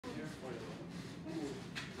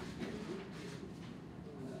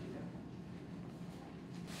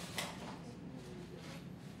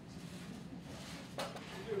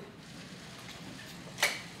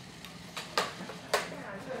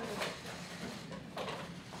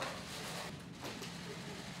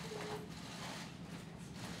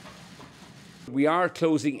We are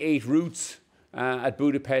closing 8 routes at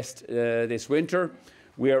Budapest this winter.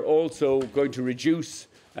 We are also going to reduce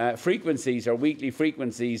frequencies, or weekly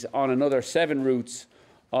frequencies, on another 7 routes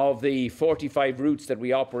of the 45 routes that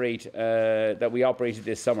we operated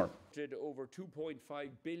this summer. Over 2.5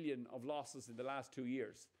 billion of losses in the last 2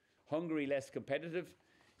 years. Hungary less competitive.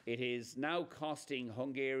 It is now costing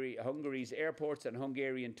Hungary's airports and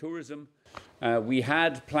Hungarian tourism. We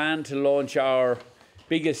had planned to launch our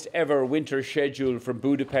biggest ever winter schedule from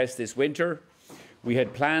Budapest this winter. We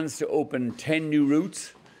had plans to open 10 new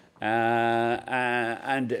routes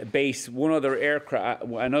and base another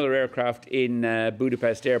aircraft in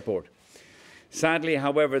Budapest Airport. Sadly,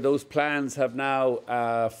 however, those plans have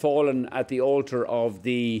now fallen at the altar of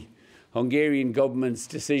the Hungarian government's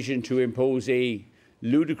decision to impose a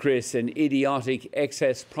ludicrous and idiotic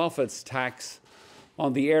excess profits tax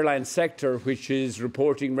on the airline sector, which is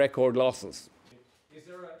reporting record losses. Is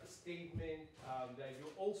there a statement that you're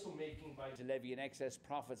also making by to levy an excess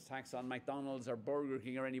profits tax on McDonald's or Burger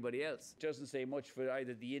King or anybody else? It doesn't say much for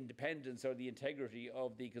either the independence or the integrity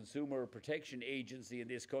of the Consumer Protection Agency in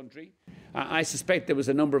this country. I suspect there was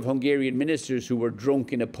a number of Hungarian ministers who were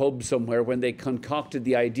drunk in a pub somewhere when they concocted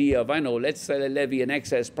the idea of, let's levy an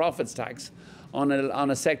excess profits tax on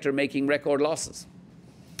a sector making record losses.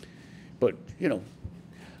 But,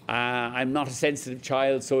 I'm not a sensitive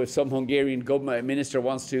child, so if some Hungarian government minister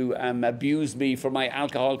wants to abuse me for my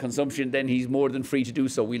alcohol consumption, then he's more than free to do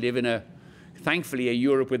so. We live in thankfully, a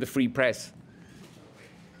Europe with a free press.